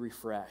will be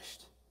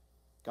refreshed.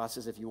 God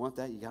says if you want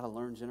that, you got to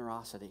learn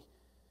generosity.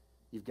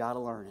 You've got to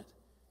learn it.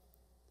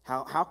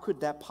 How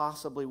could that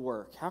possibly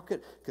work?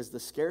 Because the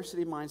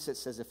scarcity mindset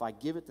says if I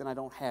give it, then I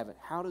don't have it.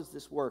 How does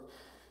this work?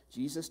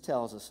 Jesus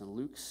tells us in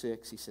Luke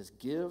 6, He says,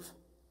 give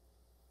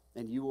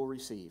and you will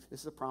receive.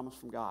 This is a promise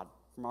from God,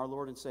 from our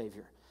Lord and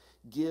Savior.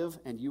 Give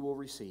and you will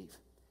receive.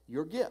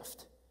 Your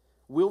gift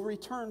will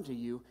return to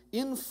you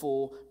in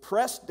full,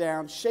 pressed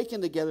down, shaken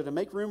together to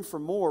make room for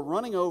more,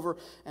 running over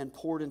and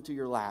poured into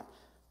your lap.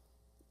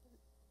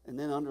 And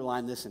then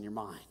underline this in your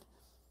mind.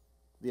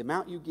 The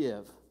amount you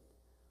give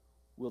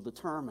will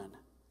determine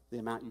the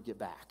amount you get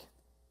back.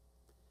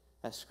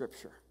 That's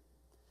Scripture.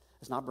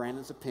 It's not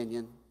Brandon's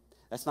opinion.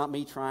 That's not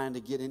me trying to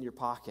get in your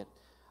pocket.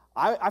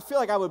 I feel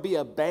like I would be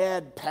a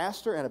bad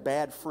pastor and a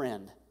bad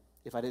friend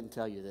if I didn't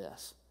tell you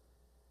this.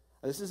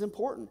 This is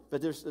important,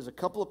 but there's a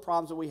couple of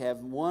problems that we have.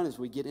 One is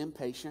we get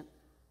impatient.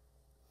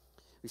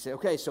 We say,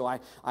 okay, so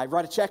I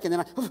write a check and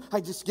then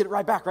I just get it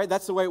right back, right?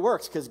 That's the way it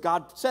works because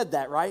God said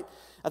that, right?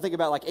 I think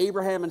about like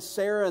Abraham and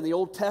Sarah in the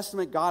Old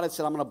Testament. God had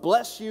said, I'm going to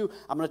bless you.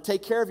 I'm going to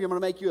take care of you. I'm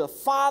going to make you a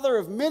father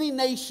of many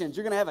nations.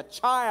 You're going to have a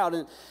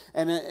child.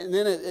 And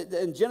then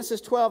in Genesis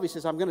 12, He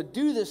says, I'm going to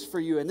do this for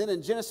you. And then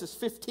in Genesis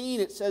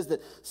 15, it says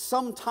that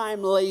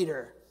sometime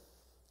later,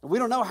 and we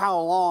don't know how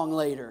long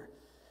later,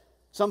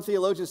 Some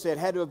theologians say it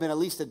had to have been at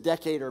least a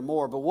decade or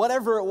more. But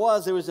whatever it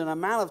was, there was an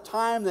amount of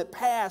time that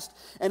passed,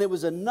 and it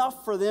was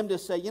enough for them to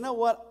say, you know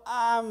what,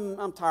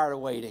 I'm tired of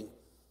waiting.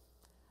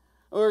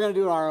 We're going to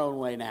do it our own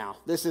way now.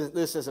 This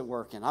isn't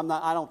working.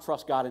 I don't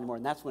trust God anymore.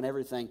 And that's when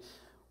everything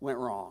went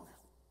wrong.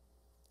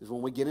 Is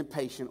when we get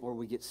impatient or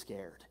we get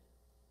scared.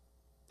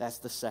 That's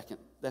the second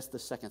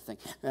thing.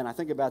 And I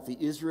think about the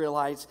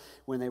Israelites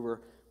when they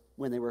were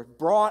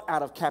brought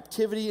out of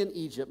captivity in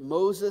Egypt.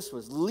 Moses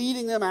was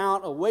leading them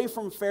out away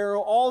from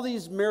Pharaoh, all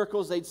these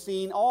miracles they'd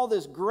seen, all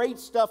this great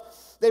stuff.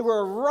 They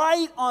were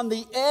right on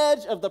the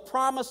edge of the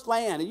promised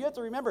land. And you have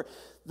to remember,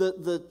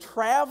 the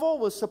travel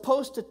was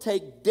supposed to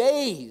take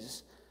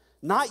days,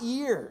 not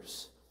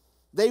years.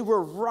 They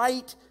were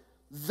right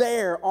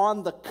there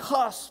on the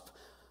cusp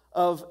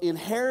of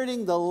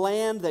inheriting the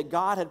land that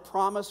God had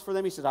promised for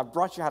them. He said, I've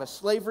brought you out of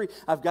slavery.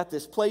 I've got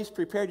this place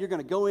prepared. You're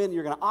going to go in.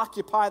 You're going to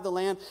occupy the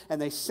land.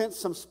 And they sent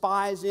some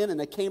spies in, and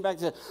they came back and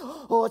said,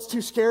 oh, it's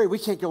too scary. We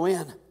can't go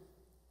in.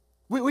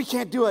 We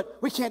can't do it.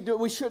 We can't do it.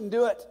 We shouldn't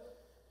do it.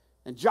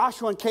 And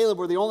Joshua and Caleb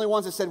were the only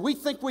ones that said, we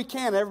think we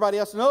can. And everybody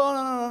else,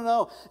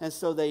 no. And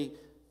so they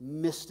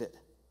missed it.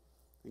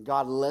 And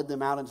God led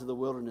them out into the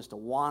wilderness to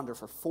wander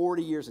for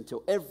 40 years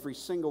until every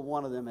single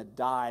one of them had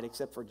died,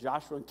 except for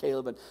Joshua and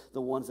Caleb and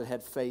the ones that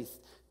had faith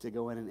to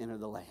go in and enter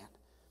the land.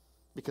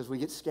 Because we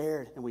get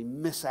scared and we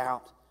miss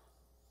out.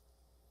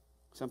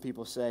 Some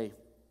people say,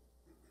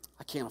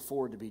 I can't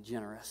afford to be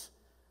generous.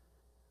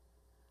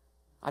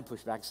 I'd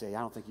push back and say, I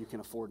don't think you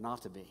can afford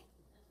not to be.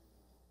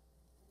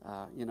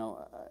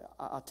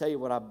 I'll tell you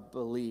what I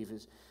believe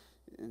is,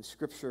 and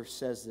Scripture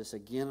says this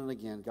again and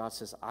again. God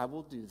says, I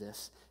will do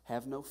this.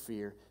 Have no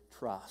fear.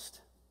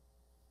 Trust.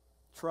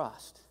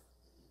 Trust.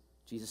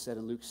 Jesus said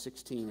in Luke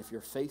 16, if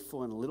you're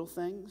faithful in little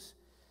things,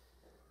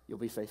 you'll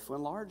be faithful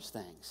in large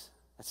things.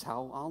 That's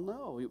how I'll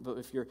know. But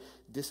if you're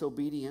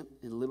disobedient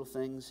in little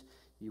things,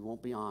 you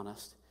won't be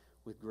honest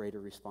with greater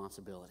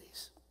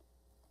responsibilities.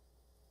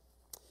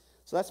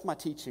 So that's my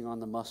teaching on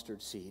the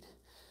mustard seed.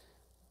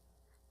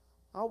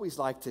 I always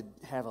like to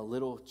have a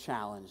little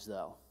challenge,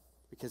 though.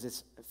 Because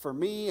it's, for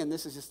me, and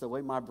this is just the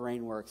way my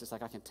brain works, it's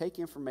like I can take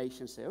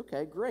information and say,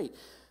 okay, great.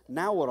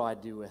 Now what do I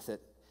do with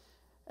it?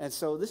 And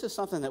so this is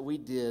something that we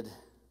did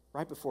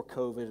right before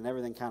COVID and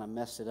everything kind of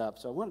messed it up.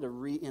 So I wanted to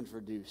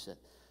reintroduce it.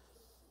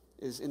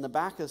 Is in the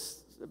back of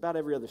about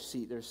every other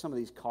seat, there's some of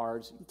these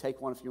cards. You can take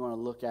one if you want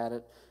to look at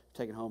it,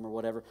 take it home or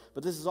whatever.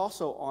 But this is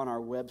also on our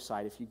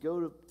website. If you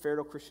go to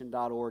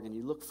fairdalechristian.org and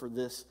you look for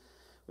this,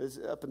 it's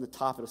up in the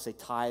top, it'll say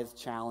Tithe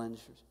Challenge.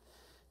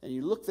 And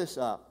you look this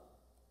up.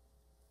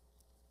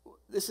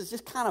 This is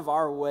just kind of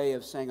our way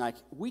of saying, like,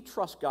 we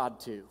trust God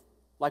too.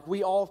 Like,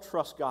 we all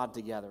trust God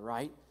together,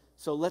 right?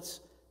 So let's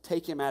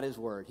take him at his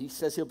word. He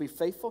says he'll be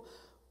faithful.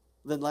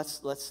 Then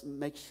let's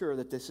make sure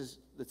that this is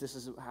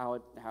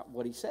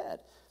what he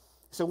said.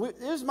 So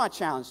here's my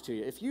challenge to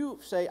you. If you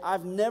say,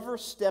 I've never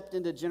stepped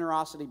into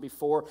generosity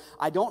before,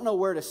 I don't know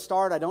where to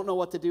start, I don't know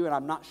what to do, and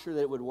I'm not sure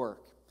that it would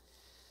work.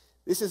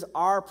 This is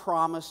our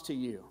promise to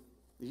you.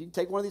 You can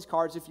take one of these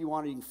cards if you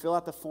want, or you can fill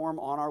out the form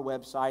on our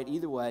website,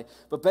 either way.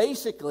 But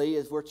basically,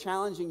 is we're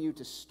challenging you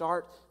to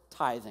start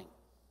tithing,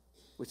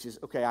 which is,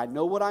 okay, I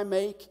know what I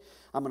make.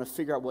 I'm going to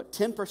figure out what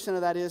 10%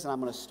 of that is, and I'm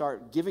going to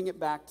start giving it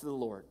back to the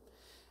Lord.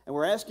 And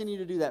we're asking you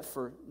to do that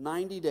for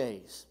 90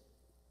 days.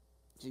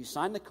 So you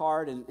sign the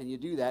card, and you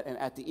do that, and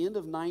at the end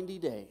of 90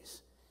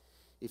 days,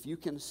 if you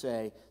can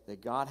say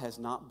that God has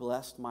not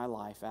blessed my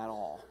life at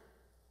all,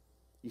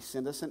 you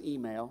send us an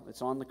email.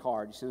 It's on the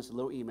card. You send us a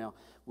little email.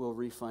 We'll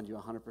refund you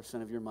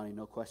 100% of your money,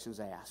 no questions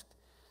asked.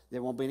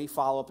 There won't be any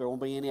follow-up. There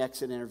won't be any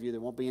exit interview.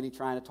 There won't be any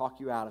trying to talk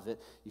you out of it.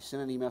 You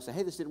send an email, say,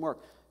 hey, this didn't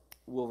work.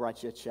 We'll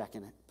write you a check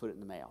and put it in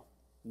the mail.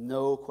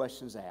 No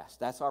questions asked.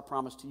 That's our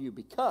promise to you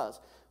because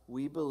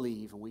we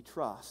believe and we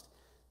trust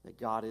that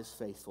God is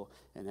faithful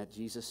and that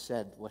Jesus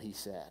said what he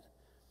said.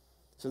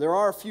 So there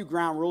are a few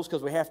ground rules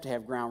because we have to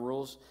have ground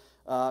rules.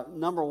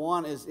 Number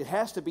one is it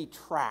has to be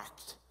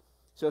tracked.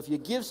 So if you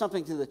give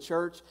something to the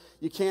church,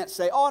 you can't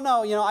say, oh,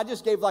 no, I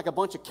just gave like a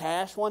bunch of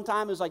cash one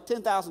time. It was like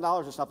 $10,000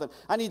 or something.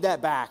 I need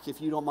that back if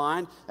you don't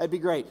mind. That'd be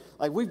great.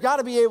 Like, we've got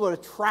to be able to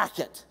track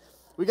it.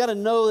 We've got to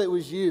know that it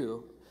was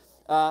you.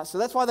 So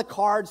that's why the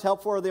card's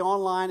helpful or the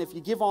online. If you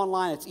give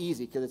online, it's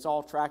easy because it's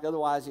all tracked.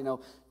 Otherwise,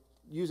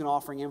 use an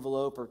offering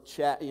envelope or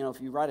check.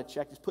 If you write a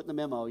check, just put in the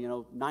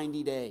memo,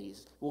 90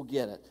 days. We'll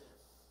get it.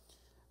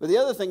 But the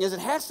other thing is it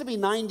has to be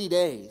 90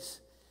 days.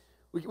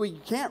 We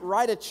can't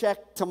write a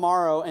check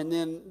tomorrow and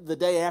then the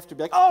day after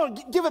be like, oh,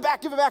 give it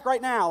back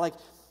right now. Like,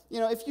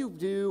 if you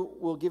do,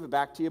 we'll give it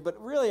back to you. But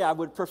really, I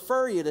would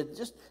prefer you to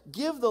just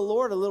give the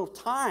Lord a little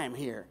time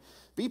here.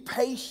 Be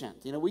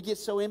patient. We get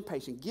so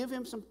impatient. Give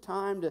him some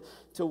time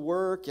to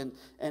work. And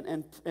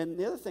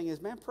the other thing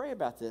is, man, pray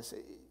about this.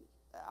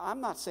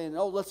 I'm not saying,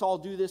 oh, let's all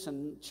do this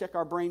and check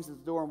our brains at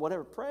the door and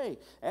whatever. Pray.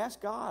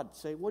 Ask God.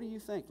 Say, what do you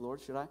think,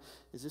 Lord?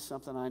 Is this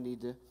something I need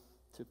to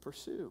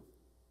pursue?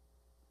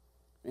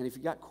 And if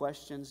you got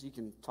questions, you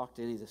can talk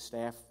to any of the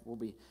staff. We'll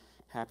be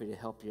happy to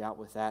help you out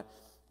with that.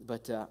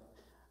 But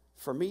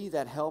For me,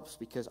 that helps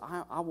because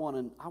I want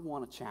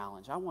a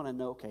challenge. I want to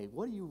know, okay,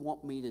 what do you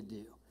want me to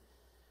do?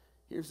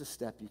 Here's a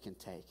step you can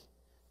take.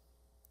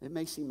 It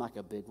may seem like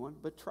a big one,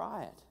 but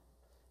try it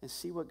and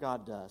see what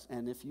God does.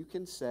 And if you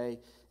can say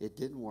it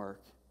didn't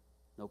work,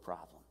 no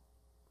problem.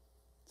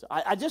 So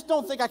I just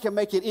don't think I can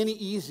make it any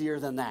easier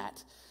than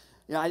that.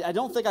 You know, I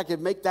don't think I could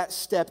make that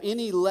step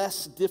any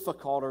less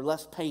difficult or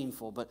less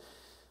painful. But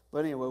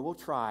anyway, we'll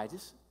try.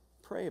 Just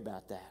pray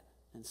about that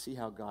and see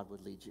how God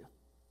would lead you.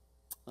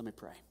 Let me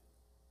pray.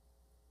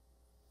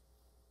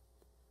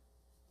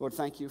 Lord,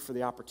 thank you for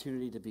the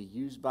opportunity to be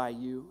used by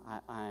you.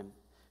 I'm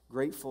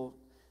grateful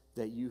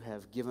that you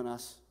have given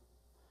us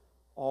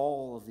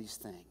all of these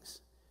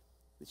things,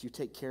 that you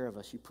take care of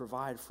us, you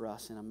provide for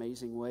us in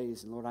amazing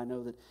ways. And Lord, I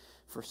know that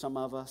for some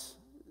of us,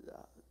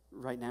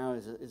 right now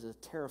is a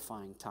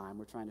terrifying time.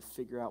 We're trying to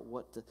figure out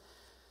what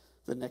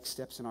the next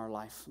steps in our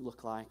life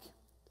look like.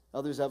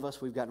 Others of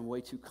us, we've gotten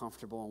way too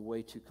comfortable and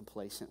way too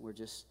complacent.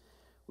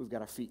 We've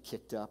got our feet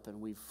kicked up and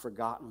we've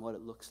forgotten what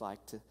it looks like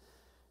to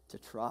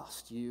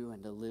trust you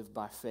and to live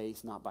by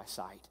faith, not by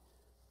sight.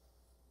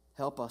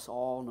 Help us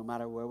all, no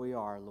matter where we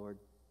are, Lord,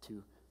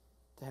 to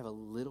have a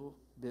little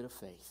bit of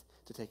faith,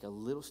 to take a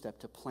little step,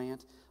 to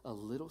plant a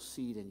little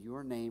seed in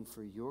your name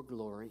for your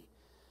glory,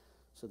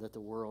 so that the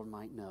world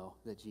might know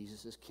that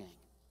Jesus is King.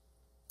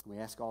 We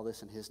ask all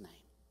this in his name.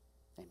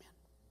 Amen.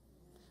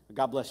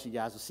 God bless you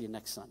guys. We'll see you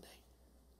next Sunday.